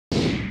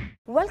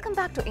Welcome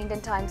back to Indian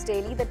Times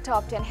Daily. The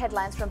top 10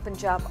 headlines from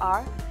Punjab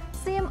are: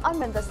 CM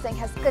Amrinder Singh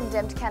has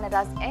condemned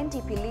Canada's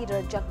NDP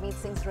leader Jagmeet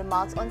Singh's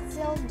remarks on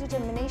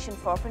self-determination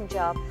for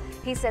Punjab.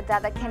 He said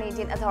that the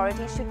Canadian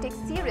authorities should take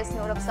serious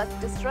note of such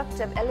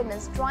disruptive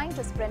elements trying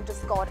to spread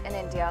discord in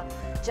India.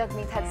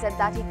 Jagmeet had said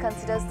that he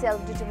considers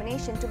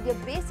self-determination to be a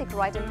basic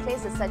right in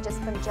places such as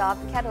Punjab,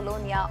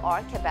 Catalonia or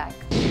Quebec.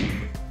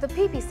 The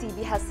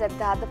PPCB has said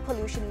that the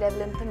pollution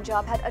level in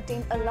Punjab had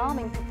attained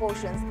alarming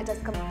proportions. It has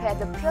compared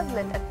the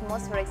prevalent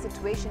atmospheric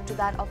situation to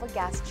that of a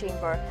gas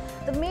chamber.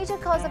 The major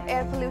cause of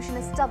air pollution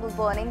is stubble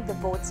burning, the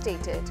board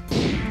stated.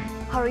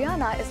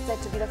 Haryana is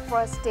said to be the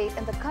first state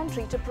in the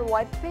country to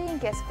provide paying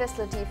guest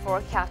facility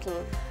for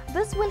cattle.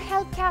 This will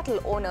help cattle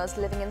owners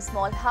living in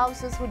small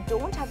houses who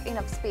don't have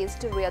enough space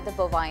to rear the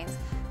bovines.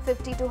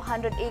 50 to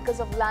 100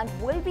 acres of land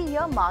will be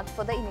earmarked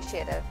for the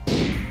initiative.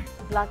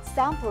 Blood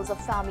samples of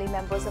family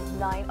members of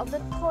 9 of the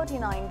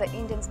 39 the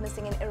Indians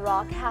missing in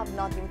Iraq have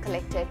not been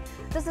collected.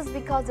 This is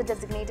because the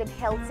designated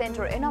health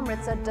center in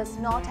Amritsar does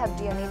not have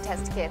DNA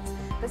test kits.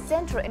 The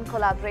center, in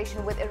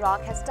collaboration with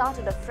Iraq, has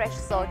started a fresh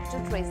search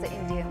to trace the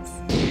Indians.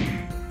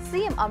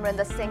 CM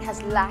Amrinder Singh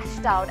has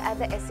lashed out at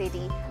the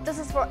SAD. This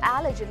is for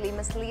allegedly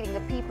misleading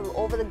the people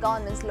over the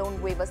government's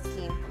loan waiver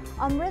scheme.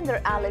 Amrinder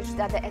alleged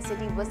that the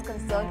SAD was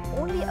concerned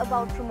only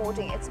about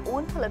promoting its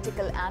own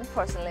political and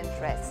personal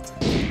interest.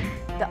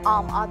 The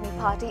Aam Aadmi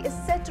Party is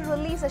set to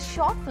release a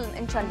short film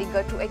in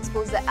Chandigarh to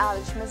expose the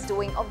alleged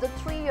misdoing of the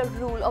 3-year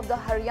rule of the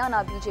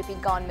Haryana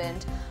BJP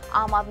government.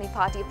 Aam Aadmi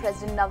Party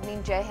President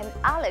Navneen Jain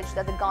alleged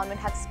that the government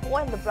had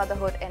spoiled the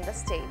brotherhood in the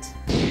state.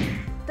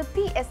 The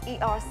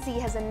PSERC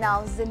has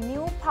announced the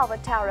new power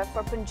tariff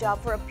for Punjab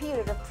for a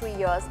period of 3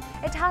 years.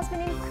 It has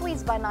been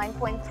increased by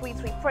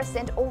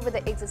 9.33% over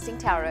the existing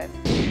tariff.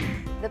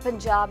 The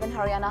Punjab and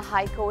Haryana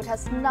High Court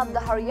has snubbed the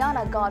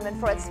Haryana government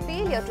for its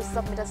failure to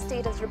submit a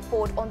status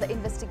report on the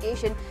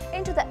investigation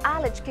into the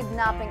alleged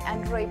kidnapping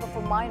and rape of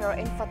a minor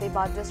in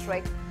Fatehpur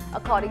district.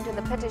 According to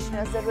the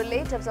petitioners, the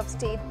relatives of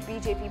state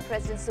BJP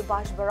President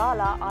Subhash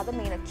Barala are the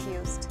main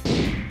accused.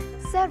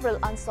 Several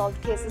unsolved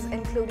cases,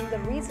 including the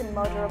recent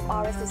murder of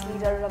RSS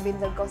leader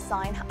Ravinder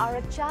Gosain, are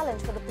a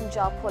challenge for the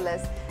Punjab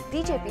police.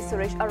 DJP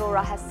Suresh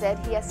Arora has said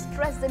he has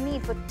stressed the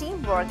need for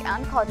teamwork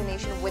and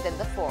coordination within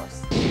the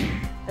force.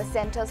 The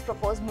centre's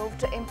proposed move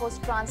to impose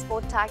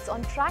transport tax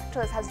on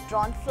tractors has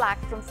drawn flack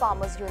from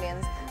farmers'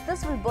 unions.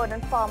 This will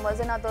burden farmers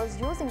and others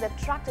using the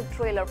tractor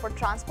trailer for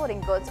transporting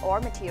goods or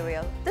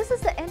material. This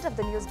is the end of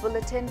the news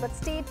bulletin, but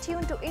stay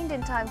tuned to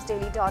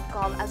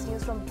IndianTimesDaily.com as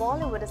news from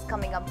Bollywood is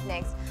coming up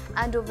next.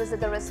 And do visit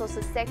the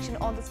resources section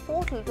on this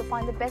portal to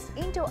find the best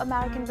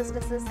Indo-American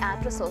businesses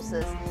and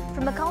resources,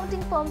 from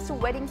accounting firms to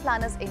wedding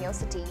planners in your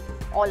city.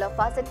 All of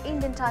us at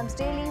Indian Times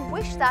Daily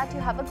wish that you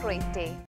have a great day.